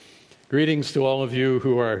Greetings to all of you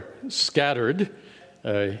who are scattered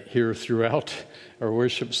here throughout our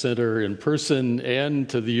worship center in person, and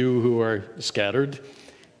to you who are scattered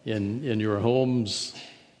in your homes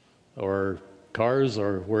or cars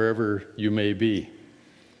or wherever you may be.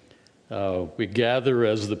 We gather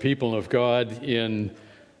as the people of God in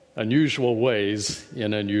unusual ways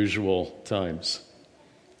in unusual times.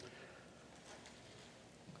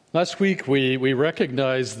 Last week, we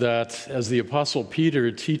recognized that as the Apostle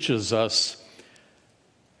Peter teaches us,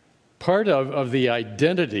 part of the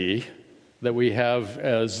identity that we have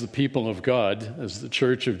as the people of God, as the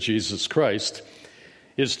Church of Jesus Christ,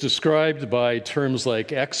 is described by terms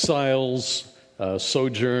like exiles,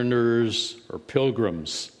 sojourners, or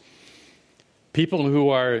pilgrims. People who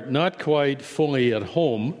are not quite fully at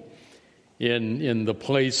home in the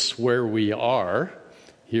place where we are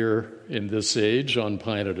here in this age on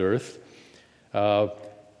planet Earth.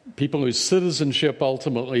 People whose citizenship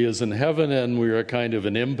ultimately is in heaven, and we are kind of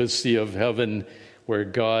an embassy of heaven where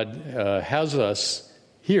God has us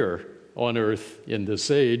here on earth in this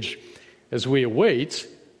age as we await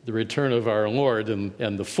the return of our Lord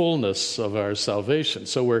and the fullness of our salvation.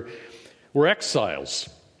 So we're exiles,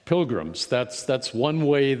 pilgrims. That's one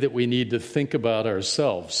way that we need to think about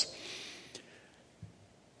ourselves.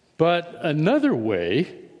 But another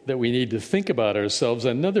way that we need to think about ourselves,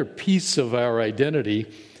 another piece of our identity,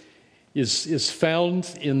 is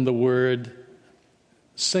found in the word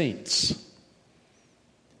saints.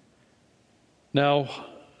 Now,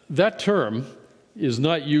 that term is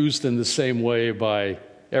not used in the same way by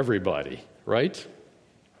everybody, right?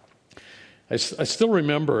 I still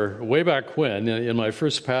remember way back when, in my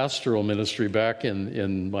first pastoral ministry back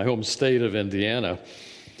in my home state of Indiana,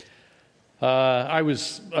 I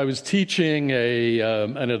was teaching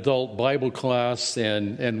an adult Bible class,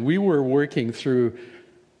 and we were working through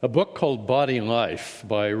a book called Body and Life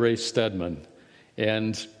by Ray Stedman.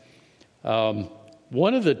 And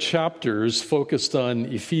one of the chapters focused on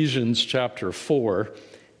Ephesians chapter 4,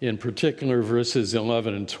 in particular verses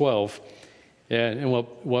 11 and 12. And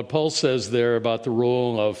what Paul says there about the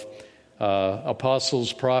role of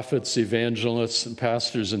apostles, prophets, evangelists, and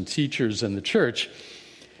pastors and teachers in the church.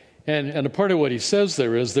 And a part of what he says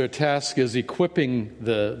there is their task is equipping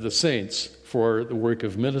the saints for the work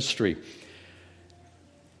of ministry.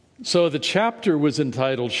 So the chapter was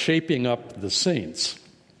entitled Shaping Up the Saints.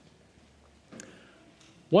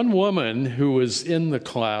 One woman who was in the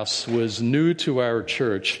class was new to our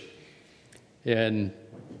church, and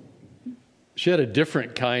she had a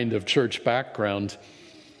different kind of church background.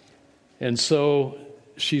 And so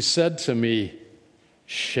she said to me,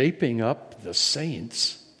 "Shaping up the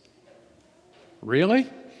saints? Really?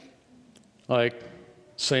 Like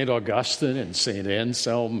St. Augustine and St.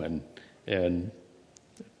 Anselm and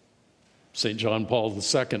St. John Paul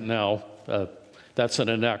II now. That's an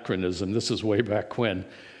anachronism. This is way back when.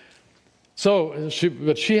 So,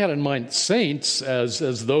 she had in mind saints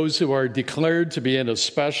as those who are declared to be in a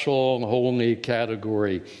special, holy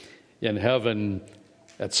category in heaven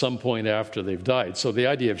at some point after they've died. So the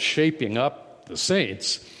idea of shaping up the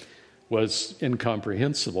saints was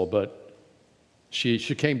incomprehensible, but she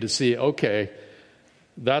came to see, okay,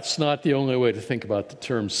 that's not the only way to think about the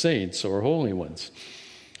term saints or holy ones.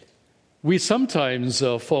 We sometimes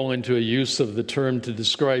fall into a use of the term to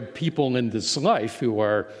describe people in this life who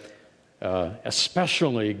are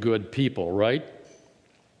especially good people, right?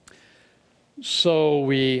 So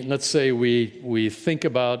let's say we think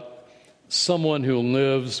about someone who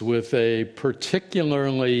lives with a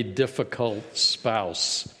particularly difficult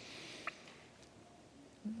spouse.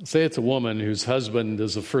 Say it's a woman whose husband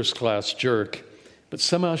is a first-class jerk, but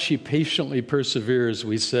somehow she patiently perseveres.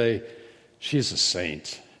 We say, she's a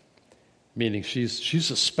saint, meaning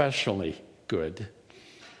she's especially good.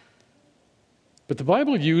 But the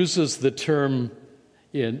Bible uses the term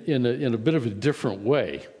in a bit of a different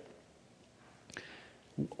way.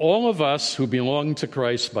 All of us who belong to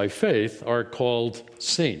Christ by faith are called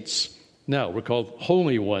saints. Now, we're called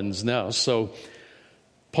holy ones now. So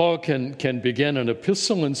Paul can begin an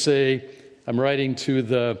epistle and say, I'm writing to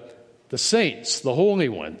the saints, the holy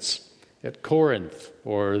ones at Corinth,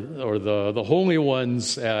 or the holy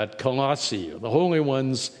ones at Colossae, or the holy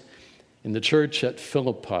ones in the church at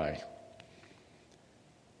Philippi.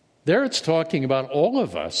 There it's talking about all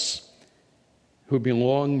of us who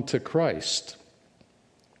belong to Christ.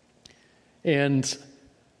 And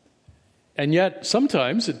yet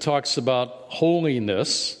sometimes it talks about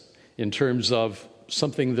holiness in terms of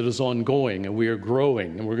something that is ongoing, and we are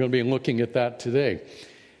growing, and we're going to be looking at that today.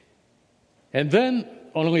 And then,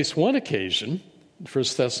 on at least one occasion, 1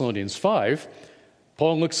 Thessalonians 5,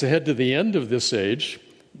 Paul looks ahead to the end of this age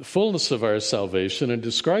the fullness of our salvation and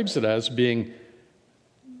describes it as being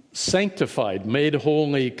sanctified, made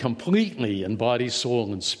holy completely in body,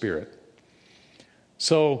 soul, and spirit.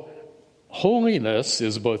 So holiness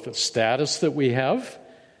is both a status that we have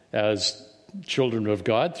as children of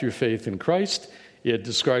God through faith in Christ. It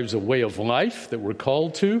describes a way of life that we're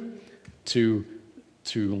called to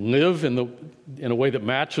live in a way that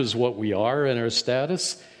matches what we are in our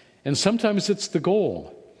status. And sometimes it's the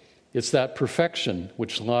goal. It's that perfection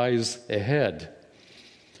which lies ahead.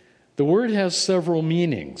 The word has several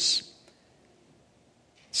meanings.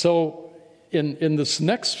 So in this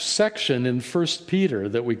next section in 1 Peter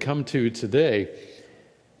that we come to today,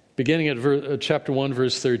 beginning at chapter 1,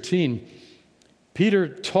 verse 13, Peter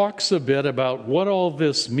talks a bit about what all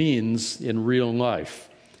this means in real life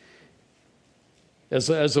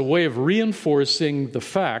as a way of reinforcing the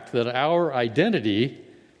fact that our identity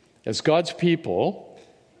as God's people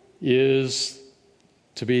is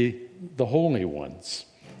to be the holy ones.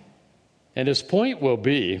 And his point will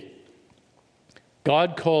be,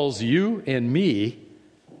 God calls you and me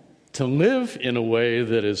to live in a way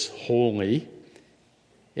that is holy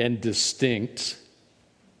and distinct,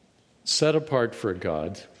 set apart for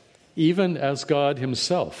God, even as God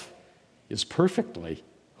himself is perfectly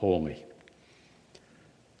holy.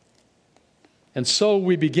 And so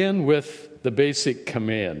we begin with the basic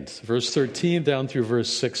command, verse 13 down through verse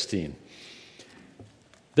 16.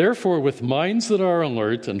 Therefore, with minds that are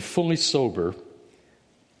alert and fully sober,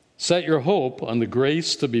 set your hope on the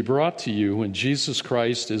grace to be brought to you when Jesus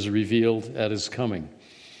Christ is revealed at his coming.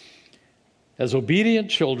 As obedient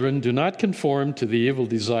children, do not conform to the evil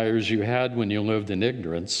desires you had when you lived in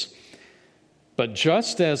ignorance, but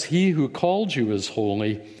just as he who called you is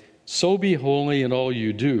holy, so be holy in all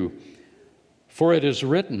you do. For it is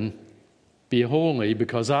written, be holy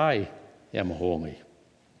because I am holy.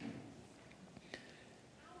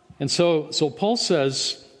 And so Paul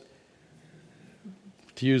says,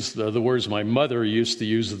 to use the words my mother used to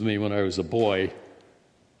use with me when I was a boy,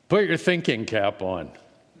 put your thinking cap on.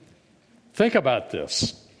 Think about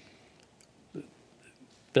this.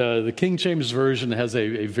 The King James Version has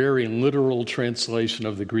a very literal translation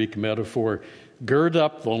of the Greek metaphor, gird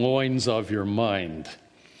up the loins of your mind.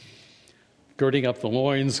 Girding up the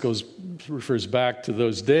loins refers back to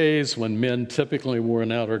those days when men typically wore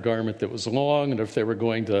an outer garment that was long, and if they were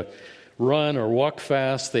going to run or walk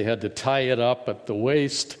fast, they had to tie it up at the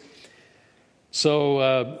waist.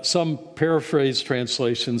 So some paraphrase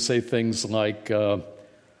translations say things like,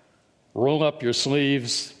 roll up your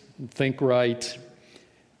sleeves, think right.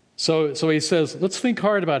 So he says, let's think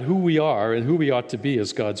hard about who we are and who we ought to be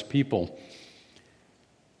as God's people.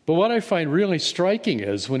 But what I find really striking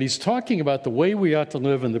is when he's talking about the way we ought to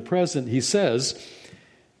live in the present, he says,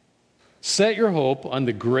 set your hope on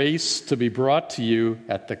the grace to be brought to you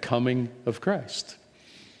at the coming of Christ.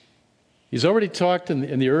 He's already talked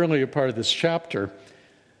in the earlier part of this chapter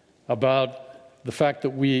about the fact that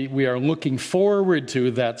we are looking forward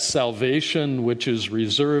to that salvation which is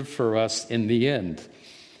reserved for us in the end.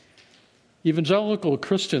 Evangelical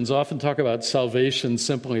Christians often talk about salvation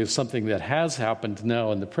simply as something that has happened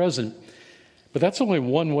now in the present, but that's only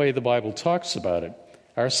one way the Bible talks about it.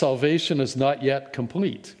 Our salvation is not yet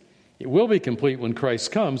complete. It will be complete when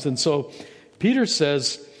Christ comes. And so Peter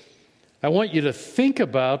says, I want you to think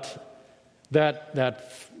about that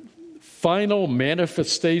final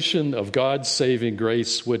manifestation of God's saving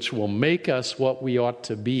grace, which will make us what we ought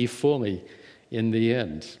to be fully in the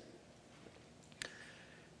end.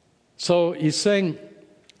 So he's saying,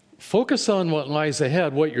 focus on what lies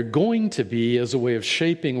ahead, what you're going to be, as a way of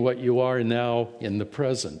shaping what you are now in the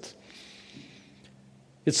present.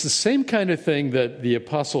 It's the same kind of thing that the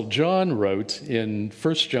Apostle John wrote in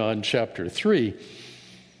 1 John chapter 3,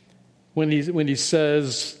 when he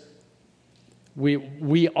says,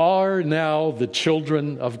 we are now the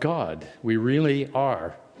children of God. We really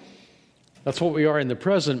are. That's what we are in the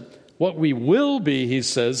present. What we will be, he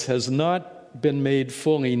says, has not been made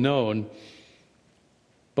fully known.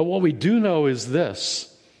 But what we do know is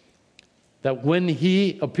this, that when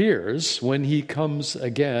he appears, when he comes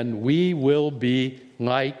again, we will be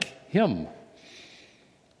like him,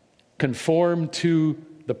 conform to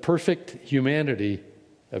the perfect humanity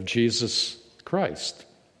of Jesus Christ.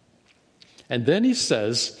 And then he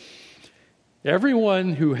says,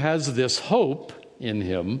 everyone who has this hope in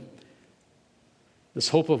him, this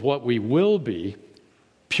hope of what we will be,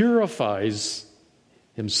 purifies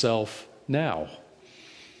himself now.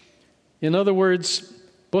 In other words,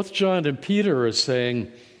 both John and Peter are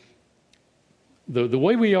saying the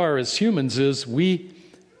way we are as humans is we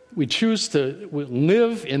choose to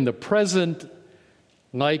live in the present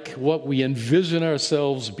like what we envision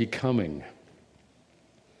ourselves becoming.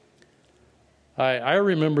 I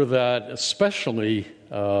remember that especially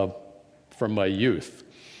from my youth.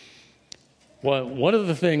 One of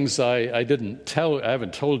the things I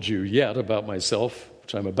haven't told you yet about myself,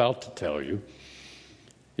 which I'm about to tell you,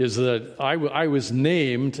 is that I was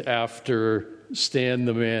named after Stan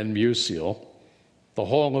the Man Musial, the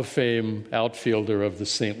Hall of Fame outfielder of the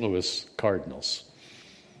St. Louis Cardinals.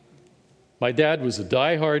 My dad was a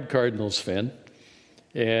diehard Cardinals fan,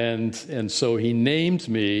 and so he named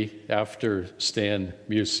me after Stan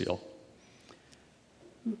Musial.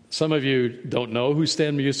 Some of you don't know who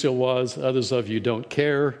Stan Musial was. Others of you don't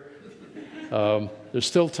care. There's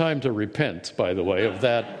still time to repent, by the way, of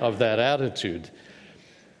that attitude.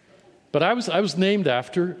 But I was named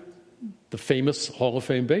after the famous Hall of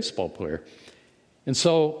Fame baseball player. And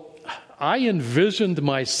so I envisioned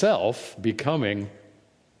myself becoming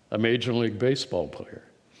a Major League Baseball player.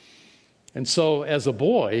 And so as a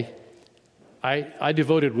boy, I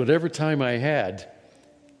devoted whatever time I had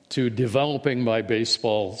to developing my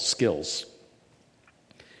baseball skills.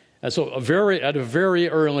 And so at a very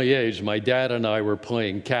early age, my dad and I were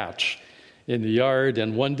playing catch in the yard,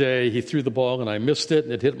 and one day he threw the ball and I missed it,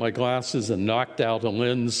 and it hit my glasses and knocked out a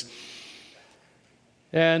lens.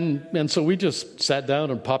 And so we just sat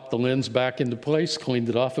down and popped the lens back into place, cleaned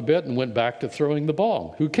it off a bit, and went back to throwing the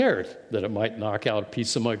ball. Who cared that it might knock out a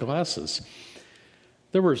piece of my glasses?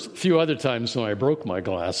 There were a few other times when I broke my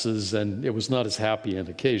glasses, and it was not as happy an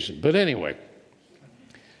occasion. But anyway,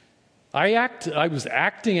 I was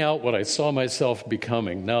acting out what I saw myself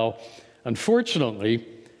becoming. Now, unfortunately,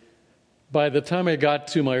 by the time I got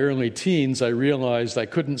to my early teens, I realized I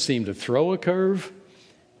couldn't seem to throw a curve.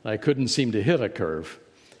 I couldn't seem to hit a curve.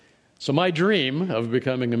 So my dream of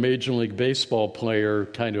becoming a Major League Baseball player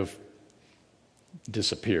kind of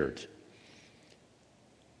disappeared.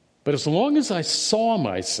 But as long as I saw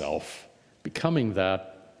myself becoming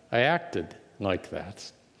that, I acted like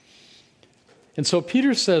that. And so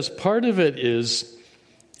Peter says part of it is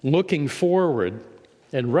looking forward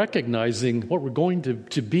and recognizing what we're going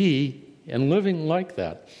to be and living like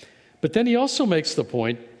that. But then he also makes the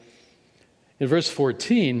point in verse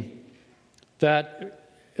 14 that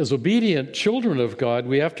as obedient children of God,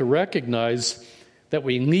 we have to recognize that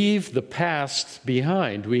we leave the past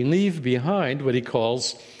behind. We leave behind what he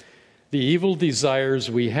calls the evil desires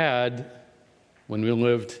we had when we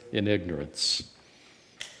lived in ignorance.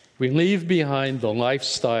 We leave behind the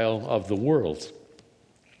lifestyle of the world.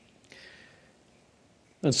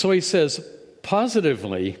 And so he says,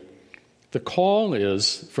 positively, the call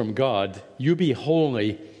is from God, you be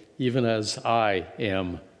holy even as I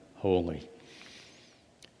am holy.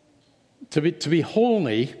 To be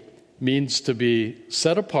holy means to be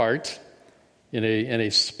set apart in a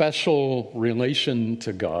special relation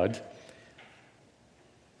to God.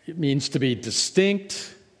 It means to be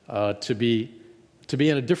distinct, to be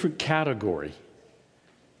in a different category,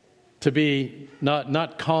 to be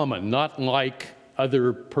not common, not like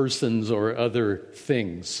other persons or other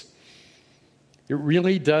things. It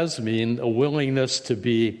really does mean a willingness to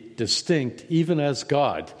be distinct, even as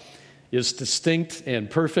God is distinct and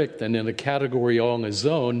perfect and in a category all his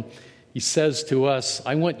own. He says to us,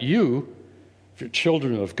 I want you, if you're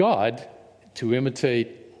children of God, to imitate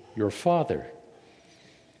your Father.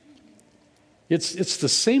 It's the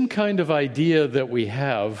same kind of idea that we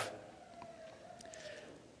have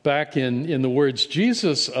back in the words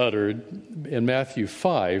Jesus uttered in Matthew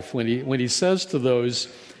 5 when he says to those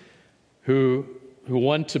who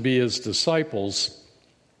want to be his disciples,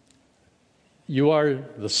 you are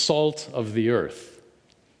the salt of the earth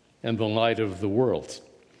and the light of the world.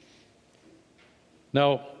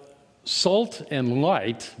 Now, salt and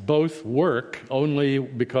light both work only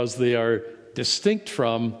because they are distinct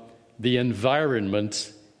from the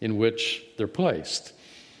environment in which they're placed.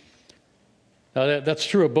 Now, that's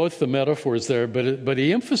true of both the metaphors there, but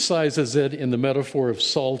he emphasizes it in the metaphor of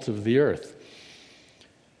salt of the earth.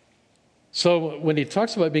 So when he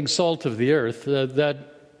talks about being salt of the earth, that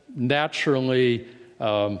naturally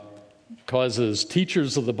causes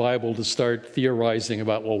teachers of the Bible to start theorizing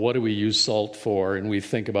about, well, what do we use salt for? And we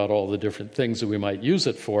think about all the different things that we might use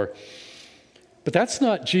it for. But that's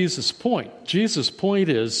not Jesus' point. Jesus' point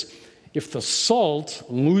is, if the salt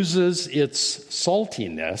loses its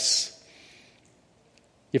saltiness,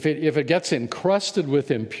 if it gets encrusted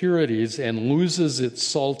with impurities and loses its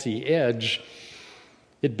salty edge,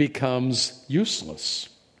 it becomes useless.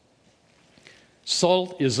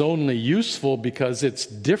 Salt is only useful because it's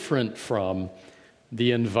different from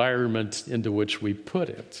the environment into which we put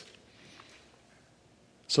it.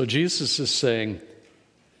 So Jesus is saying,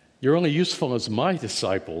 You're only useful as my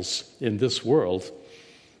disciples in this world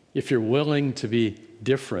if you're willing to be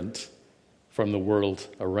different from the world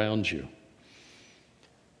around you.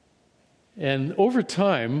 And over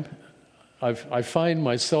time, I find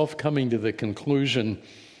myself coming to the conclusion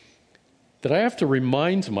that I have to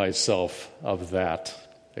remind myself of that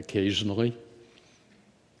occasionally.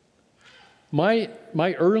 My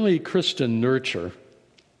early Christian nurture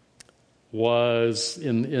was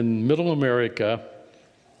in Middle America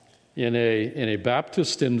in a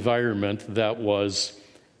Baptist environment that was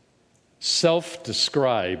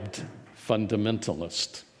self-described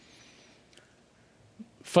fundamentalist.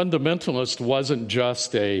 Fundamentalist wasn't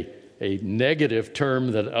just a negative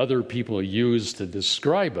term that other people used to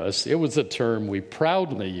describe us. It was a term we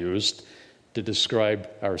proudly used to describe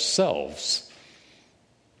ourselves.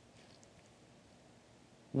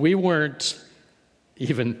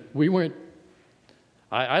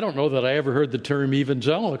 I don't know that I ever heard the term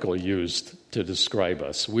evangelical used to describe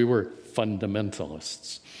us. We were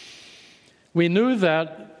fundamentalists. We knew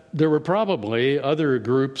that there were probably other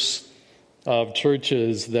groups of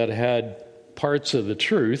churches that had parts of the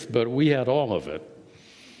truth, but we had all of it.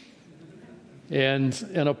 And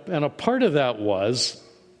a part of that was,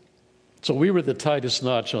 so we were the tightest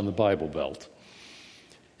notch on the Bible Belt.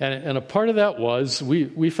 And a part of that was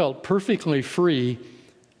we felt perfectly free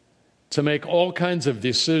to make all kinds of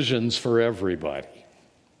decisions for everybody.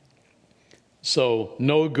 So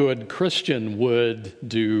no good Christian would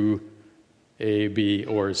do A, B,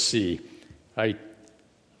 or C. I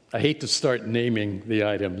hate to start naming the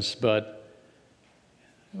items, but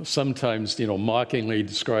sometimes, mockingly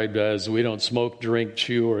described as we don't smoke, drink,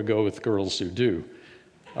 chew, or go with girls who do.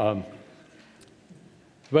 But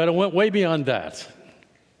it went way beyond that.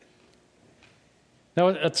 Now,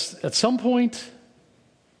 at some point,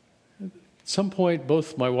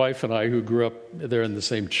 both my wife and I, who grew up there in the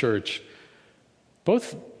same church,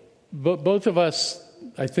 both of us,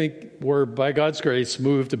 I think, were, by God's grace,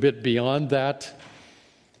 moved a bit beyond that.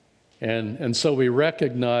 And so we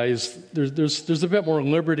recognize there's a bit more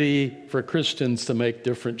liberty for Christians to make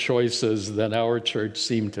different choices than our church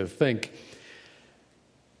seemed to think.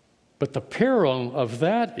 But the peril of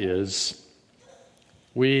that is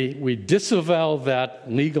we disavow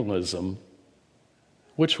that legalism,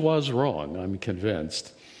 which was wrong, I'm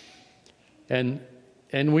convinced. And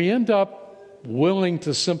we end up willing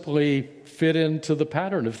to simply fit into the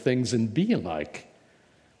pattern of things and be like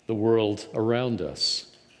the world around us.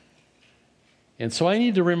 And so I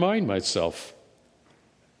need to remind myself,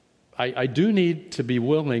 I do need to be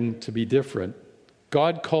willing to be different.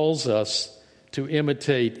 God calls us to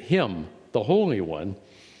imitate Him, the Holy One,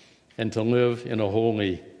 and to live in a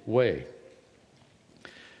holy way.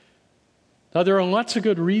 Now, there are lots of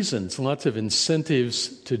good reasons, lots of incentives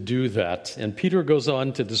to do that, and Peter goes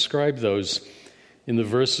on to describe those in the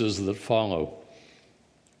verses that follow.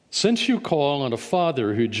 Since you call on a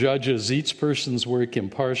Father who judges each person's work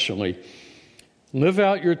impartially, live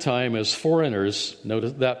out your time as foreigners,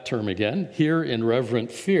 notice that term again, here in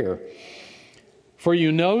reverent fear. For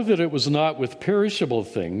you know that it was not with perishable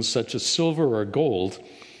things, such as silver or gold,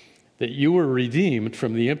 that you were redeemed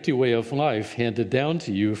from the empty way of life handed down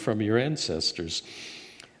to you from your ancestors,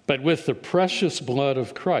 but with the precious blood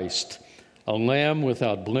of Christ, a lamb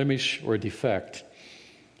without blemish or defect.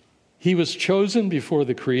 He was chosen before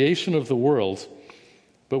the creation of the world,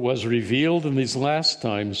 but was revealed in these last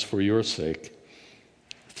times for your sake.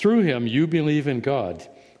 Through him you believe in God,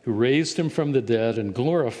 who raised him from the dead and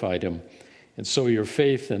glorified him, and so your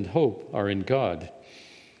faith and hope are in God.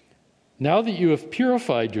 Now that you have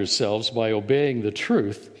purified yourselves by obeying the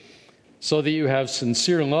truth, so that you have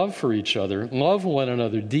sincere love for each other, love one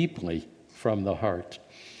another deeply from the heart.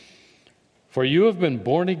 For you have been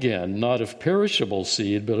born again, not of perishable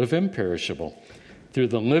seed, but of imperishable, through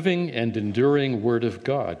the living and enduring Word of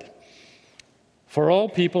God. For all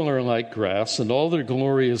people are like grass, and all their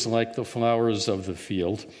glory is like the flowers of the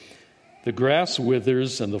field. The grass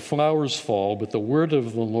withers and the flowers fall, but the word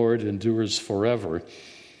of the Lord endures forever.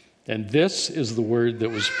 And this is the word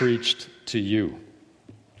that was preached to you.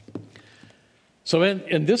 So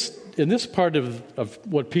in this part of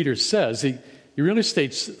what Peter says, he really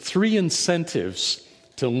states three incentives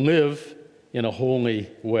to live in a holy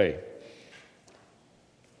way.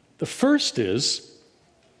 The first is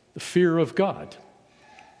the fear of God.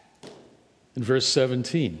 In verse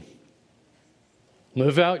 17,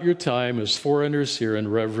 live out your time as foreigners here in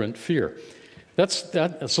reverent fear.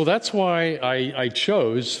 So that's why I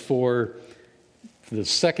chose for the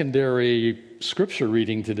secondary scripture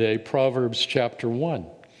reading today, Proverbs chapter 1,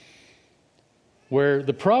 where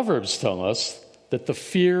the Proverbs tell us that the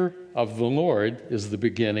fear of the Lord is the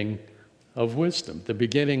beginning of wisdom, the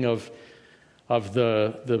beginning of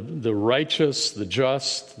the righteous, the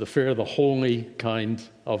just, the fair, the holy kind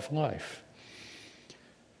of life.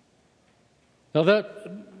 Now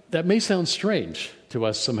that may sound strange to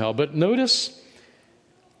us somehow, but notice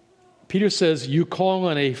Peter says, you call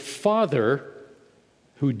on a Father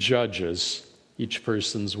who judges each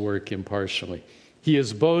person's work impartially. He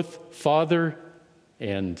is both Father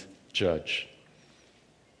and Judge.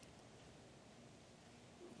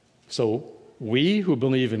 So we who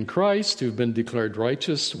believe in Christ, who've been declared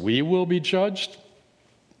righteous, we will be judged?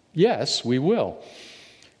 Yes, we will.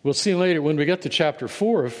 We'll see later when we get to chapter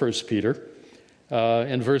 4 of 1 Peter,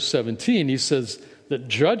 in verse 17, he says that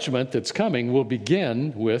judgment that's coming will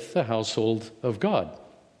begin with the household of God.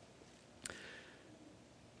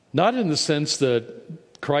 Not in the sense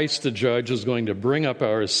that Christ the judge is going to bring up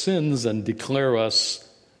our sins and declare us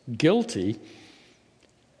guilty,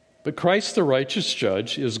 but Christ the righteous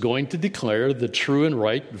judge is going to declare the true and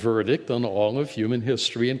right verdict on all of human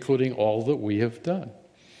history, including all that we have done.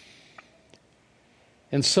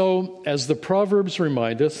 And so, as the Proverbs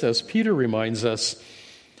remind us, as Peter reminds us,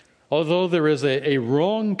 although there is a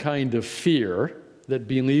wrong kind of fear that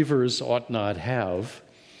believers ought not have,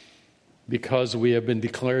 because we have been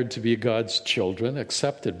declared to be God's children,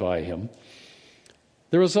 accepted by Him,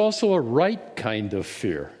 there is also a right kind of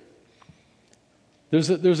fear. There's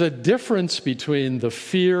a difference between the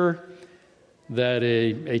fear that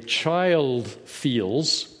a child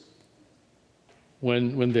feels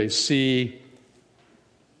when they see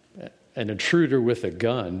an intruder with a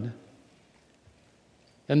gun,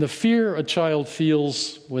 and the fear a child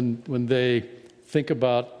feels when they think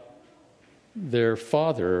about their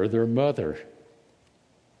father or their mother,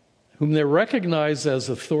 whom they recognize as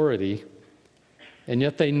authority, and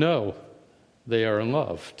yet they know they are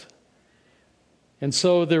loved. And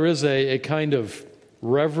so there is a kind of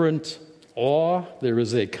reverent awe, there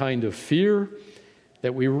is a kind of fear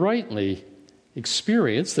that we rightly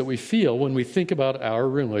experience, that we feel when we think about our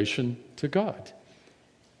relation to God.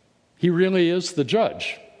 He really is the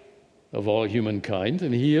judge of all humankind,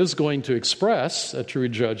 and He is going to express a true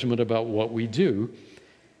judgment about what we do,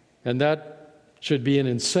 and that should be an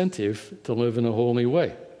incentive to live in a holy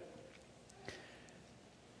way.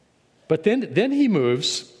 But then He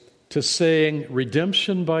moves to saying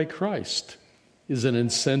redemption by Christ is an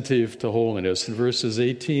incentive to holiness in verses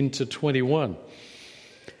 18 to 21,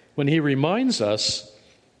 when He reminds us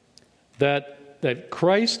that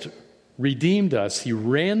Christ redeemed us, He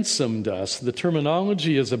ransomed us. The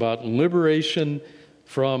terminology is about liberation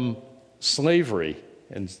from slavery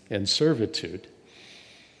and servitude.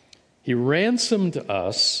 He ransomed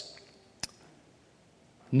us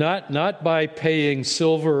not by paying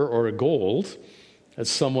silver or gold, as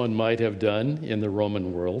someone might have done in the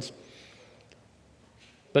Roman world,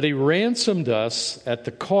 but He ransomed us at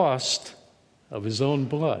the cost of His own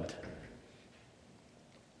blood.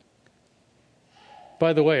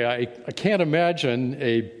 By the way, I can't imagine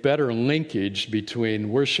a better linkage between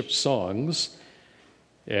worship songs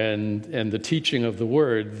and the teaching of the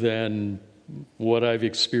Word than what I've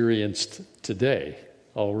experienced today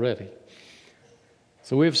already.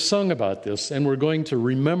 So we've sung about this, and we're going to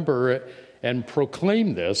remember and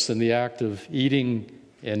proclaim this in the act of eating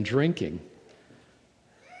and drinking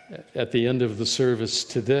at the end of the service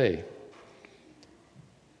today.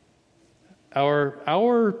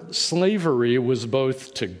 Our slavery was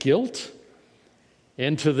both to guilt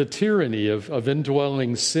and to the tyranny of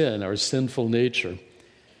indwelling sin, our sinful nature.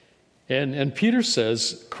 And Peter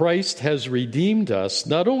says Christ has redeemed us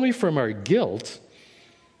not only from our guilt,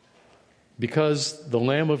 because the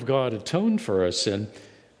Lamb of God atoned for our sin,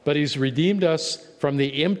 but He's redeemed us from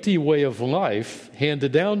the empty way of life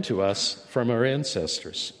handed down to us from our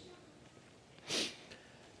ancestors.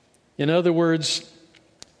 In other words,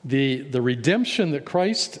 the redemption that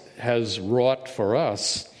Christ has wrought for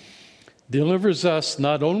us delivers us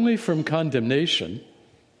not only from condemnation,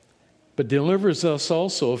 but delivers us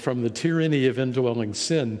also from the tyranny of indwelling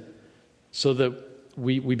sin, so that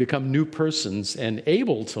we become new persons and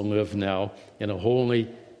able to live now in a holy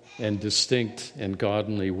and distinct and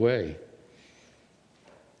godly way.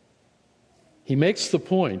 He makes the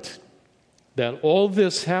point that all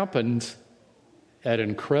this happened at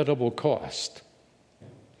incredible cost.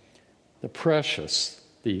 The precious,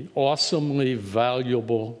 the awesomely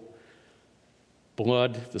valuable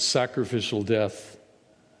blood, the sacrificial death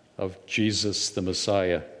of Jesus the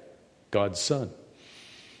Messiah, God's Son.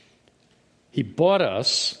 He bought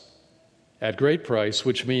us at great price,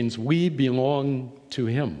 which means we belong to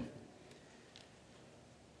Him.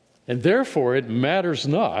 And therefore, it matters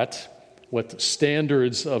not what the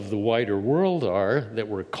standards of the wider world are that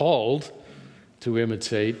we're called to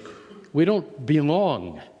imitate. We don't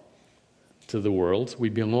belong to the world. We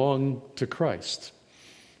belong to Christ,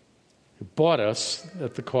 who bought us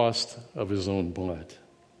at the cost of his own blood.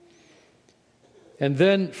 And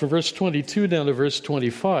then from verse 22 down to verse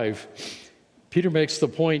 25, Peter makes the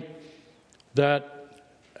point that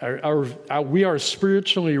we are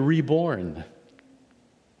spiritually reborn.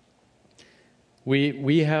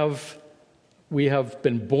 We have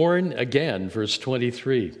been born again, verse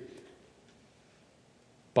 23,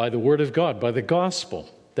 by the word of God, by the gospel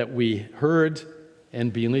that we heard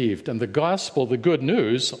and believed. And the gospel, the good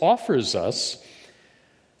news, offers us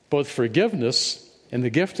both forgiveness and the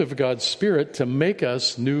gift of God's Spirit to make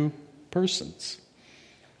us new persons.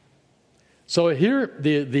 So here,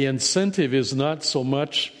 the incentive is not so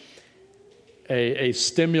much a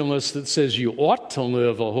stimulus that says you ought to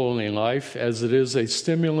live a holy life as it is a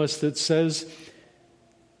stimulus that says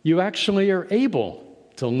you actually are able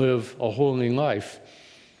to live a holy life.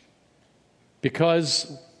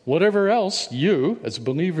 Because whatever else you, as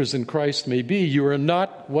believers in Christ, may be, you are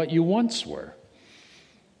not what you once were.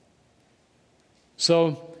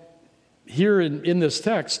 So here in this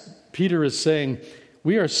text, Peter is saying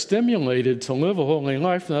we are stimulated to live a holy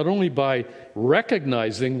life not only by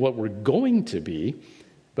recognizing what we're going to be,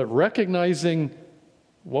 but recognizing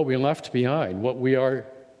what we left behind, what we are,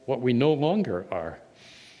 what we no longer are.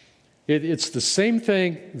 It's the same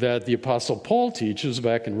thing that the Apostle Paul teaches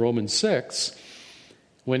back in Romans 6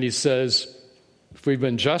 when he says, if we've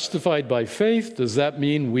been justified by faith, does that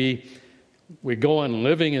mean we go on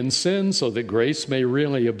living in sin so that grace may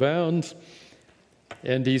really abound?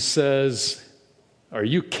 And he says, are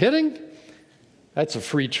you kidding? That's a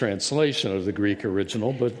free translation of the Greek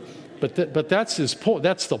original, but that's his point.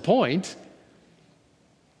 That's the point.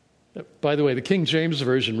 By the way, the King James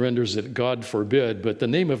Version renders it God forbid, but the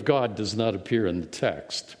name of God does not appear in the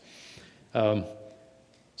text.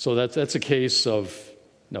 So that's a case of,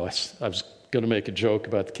 no, I was going to make a joke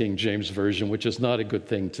about the King James Version, which is not a good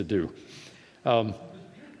thing to do. But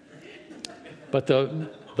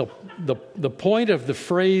the point of the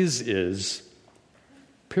phrase is,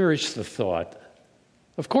 perish the thought.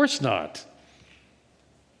 Of course not.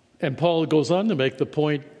 And Paul goes on to make the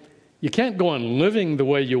point, you can't go on living the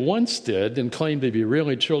way you once did and claim to be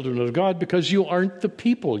really children of God because you aren't the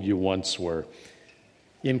people you once were.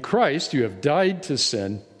 In Christ, you have died to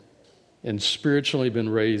sin and spiritually been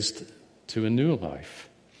raised to a new life.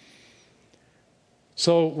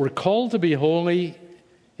 So we're called to be holy,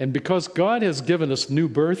 and because God has given us new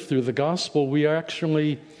birth through the gospel, we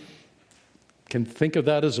actually can think of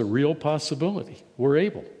that as a real possibility. We're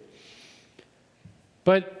able.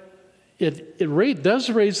 But it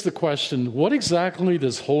does raise the question, what exactly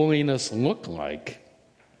does holiness look like?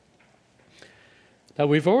 Now,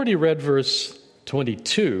 we've already read verse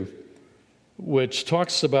 22, which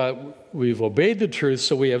talks about we've obeyed the truth,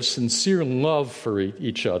 so we have sincere love for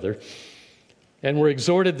each other. And we're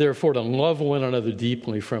exhorted, therefore, to love one another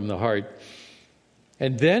deeply from the heart.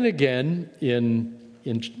 And then again, in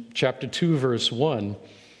chapter 2, verse 1,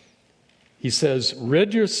 he says,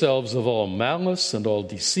 rid yourselves of all malice and all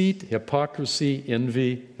deceit, hypocrisy,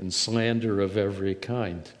 envy, and slander of every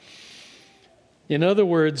kind. In other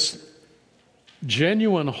words,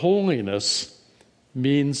 genuine holiness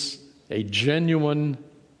means a genuine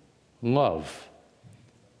love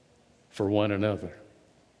for one another.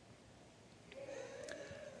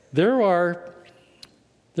 There are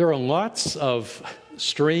lots of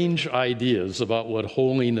strange ideas about what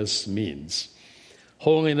holiness means.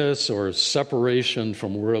 Holiness or separation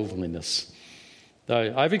from worldliness.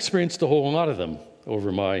 I've experienced a whole lot of them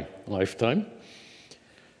over my lifetime.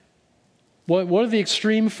 One of the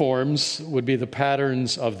extreme forms would be the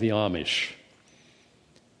patterns of the Amish.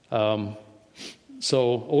 So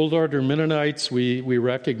Old Order Mennonites, we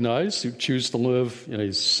recognize, who choose to live in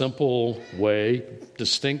a simple way,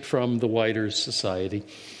 distinct from the wider society.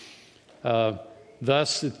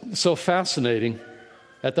 Thus, it's so fascinating.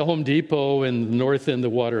 At the Home Depot in the north end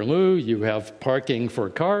of Waterloo, you have parking for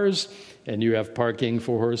cars and you have parking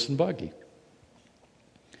for horse and buggy.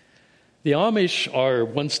 The Amish are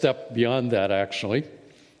one step beyond that, actually.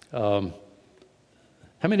 How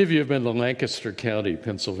many of you have been to Lancaster County,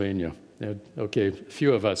 Pennsylvania? Okay, a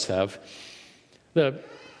few of us have. The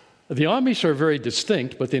Amish are very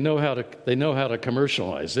distinct, but they know how to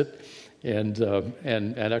commercialize it and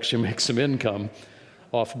actually make some income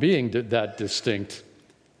off being that distinct.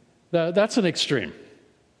 That's an extreme.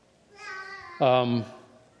 I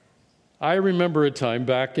remember a time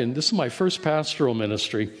back this is my first pastoral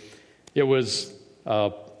ministry. It was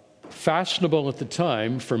fashionable at the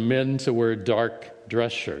time for men to wear dark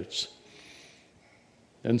dress shirts.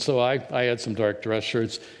 And so I had some dark dress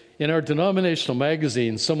shirts. In our denominational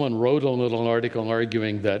magazine, someone wrote a little article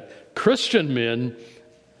arguing that Christian men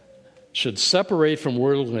should separate from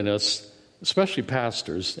worldliness, especially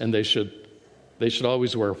pastors, and they should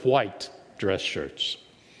always wear white dress shirts.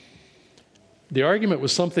 The argument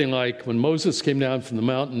was something like, when Moses came down from the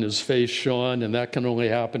mountain, his face shone, and that can only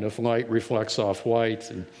happen if light reflects off white.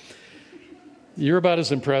 And you're about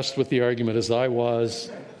as impressed with the argument as I was.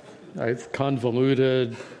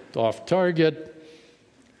 Convoluted, off target.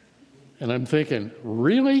 And I'm thinking,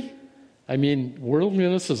 really? I mean,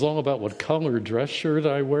 worldliness is all about what color dress shirt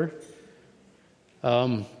I wear?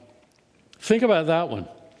 Think about that one.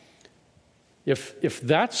 If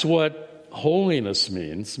that's what holiness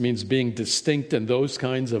means being distinct in those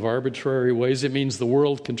kinds of arbitrary ways, it means the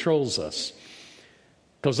world controls us.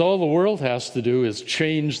 Because all the world has to do is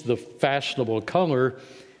change the fashionable color,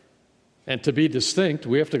 and to be distinct,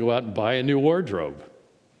 we have to go out and buy a new wardrobe.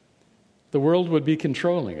 The world would be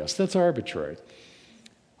controlling us. That's arbitrary.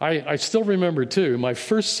 I still remember, too, my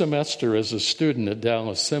first semester as a student at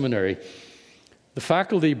Dallas Seminary, the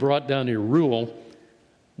faculty brought down a rule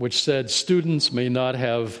which said students may not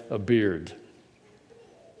have a beard.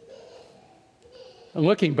 And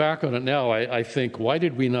looking back on it now, I think, why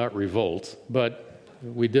did we not revolt? But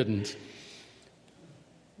we didn't.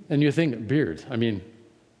 And you think, beard, I mean,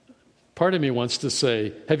 part of me wants to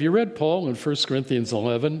say, have you read Paul in 1 Corinthians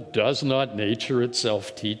 11? Does not nature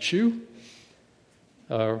itself teach you?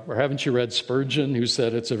 Or haven't you read Spurgeon, who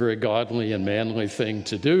said it's a very godly and manly thing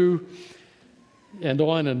to do? And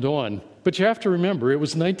on and on. But you have to remember, it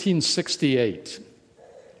was 1968.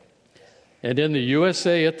 And in the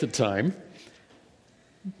USA at the time,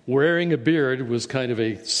 wearing a beard was kind of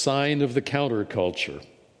a sign of the counterculture,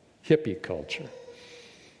 hippie culture.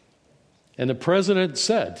 And the president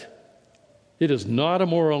said, it is not a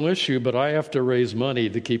moral issue, but I have to raise money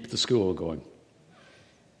to keep the school going.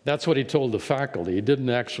 That's what he told the faculty. He didn't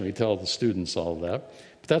actually tell the students all that,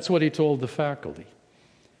 but that's what he told the faculty.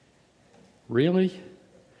 Really?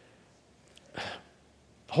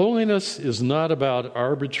 Holiness is not about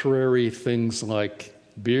arbitrary things like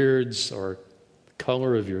beards or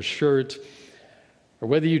color of your shirt or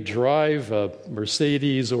whether you drive a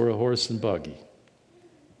Mercedes or a horse and buggy.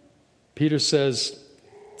 Peter says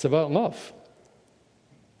it's about love.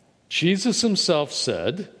 Jesus himself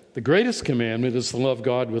said, the greatest commandment is to love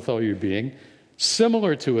God with all your being.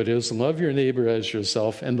 Similar to it is, love your neighbor as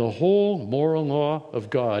yourself, and the whole moral law of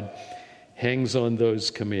God hangs on those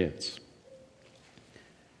commands.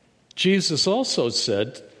 Jesus also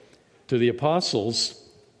said to the apostles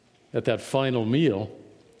at that final meal,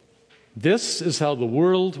 this is how the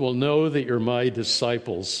world will know that you're my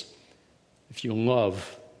disciples, if you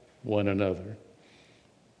love one another.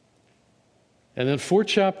 And then 4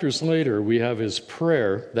 chapters later, we have his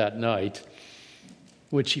prayer that night,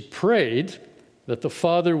 which he prayed that the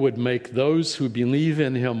Father would make those who believe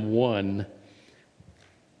in him one,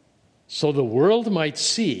 so the world might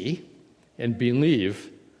see and believe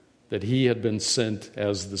that he had been sent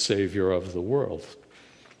as the Savior of the world.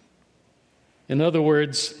 In other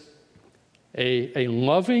words, a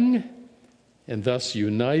loving and thus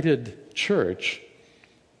united church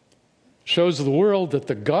shows the world that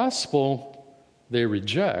the gospel they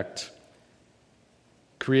reject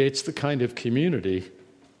creates the kind of community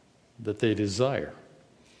that they desire.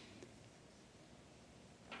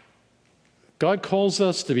 God calls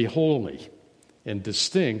us to be holy and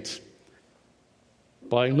distinct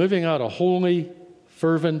by living out a holy,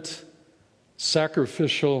 fervent,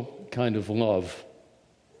 sacrificial kind of love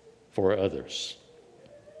for others.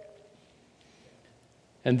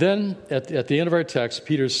 And then at the end of our text,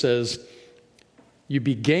 Peter says, you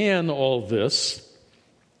began all this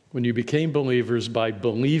when you became believers by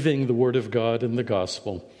believing the Word of God in the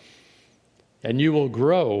gospel, and you will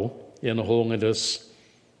grow in holiness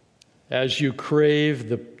as you crave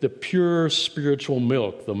the pure spiritual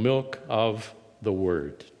milk, the milk of the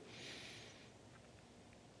Word.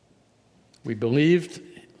 We believed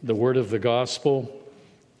the word of the gospel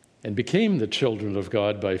and became the children of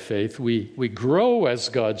God by faith. We grow as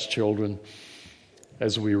God's children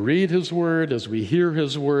as we read his word, as we hear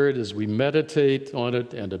his word, as we meditate on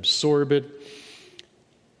it and absorb it,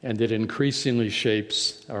 and it increasingly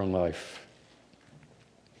shapes our life.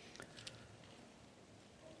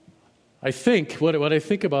 I think, when I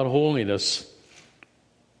think about holiness,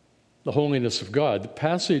 the holiness of God, the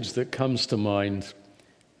passage that comes to mind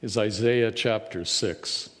is Isaiah chapter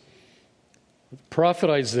 6. The prophet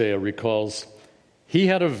Isaiah recalls, he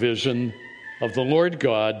had a vision of the Lord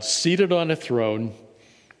God seated on a throne,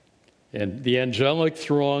 and the angelic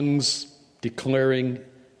throngs declaring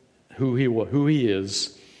who he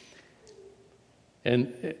is,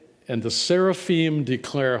 and the seraphim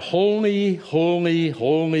declare, "Holy, holy,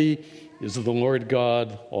 holy is the Lord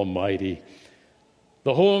God Almighty.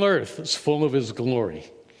 The whole earth is full of his glory."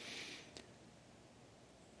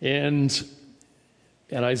 And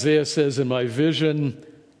Isaiah says, in my vision,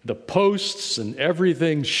 the posts and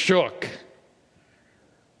everything shook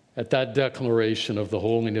at that declaration of the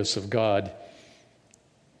holiness of God.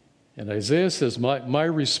 And Isaiah says, my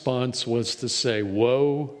response was to say,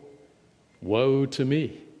 woe, woe to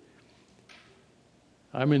me.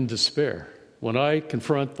 I'm in despair. When I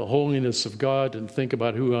confront the holiness of God and think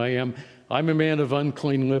about who I am, I'm a man of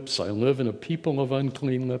unclean lips. I live in a people of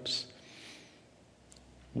unclean lips.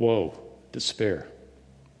 Woe, despair.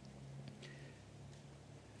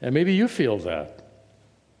 And maybe you feel that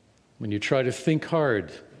when you try to think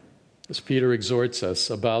hard, as Peter exhorts us,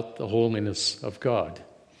 about the holiness of God.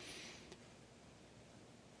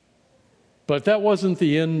 But that wasn't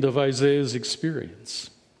the end of Isaiah's experience.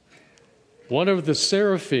 One of the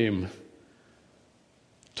seraphim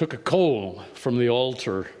took a coal from the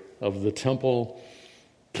altar of the temple,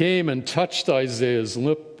 came and touched Isaiah's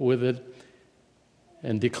lip with it,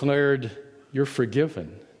 and declared, "You're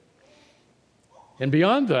forgiven." And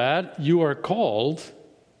beyond that, you are called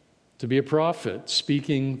to be a prophet,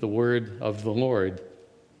 speaking the word of the Lord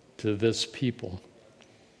to this people.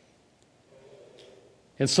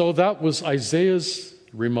 And so that was Isaiah's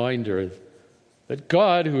reminder that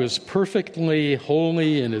God, who is perfectly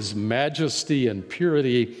holy in his majesty and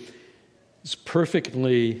purity, is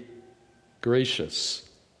perfectly gracious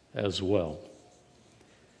as well.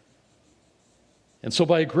 And so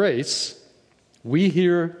by grace, we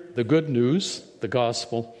hear the good news, the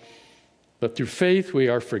gospel, but through faith we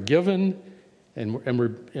are forgiven and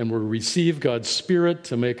we receive God's Spirit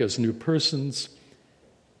to make us new persons.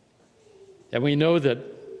 And we know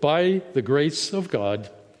that by the grace of God,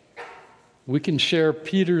 we can share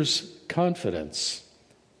Peter's confidence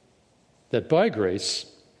that by grace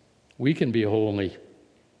we can be holy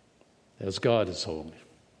as God is holy.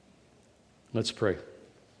 Let's pray.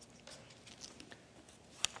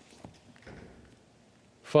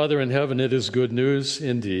 Father in heaven, it is good news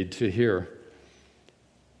indeed to hear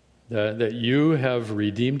that you have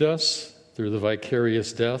redeemed us through the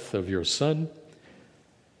vicarious death of your Son.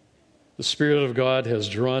 The Spirit of God has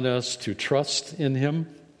drawn us to trust in him.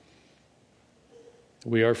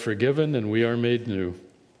 We are forgiven and we are made new.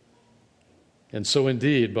 And so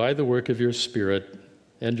indeed, by the work of your Spirit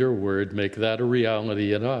and your word, make that a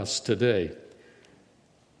reality in us today,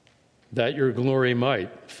 that your glory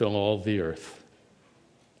might fill all the earth.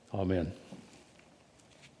 Amen.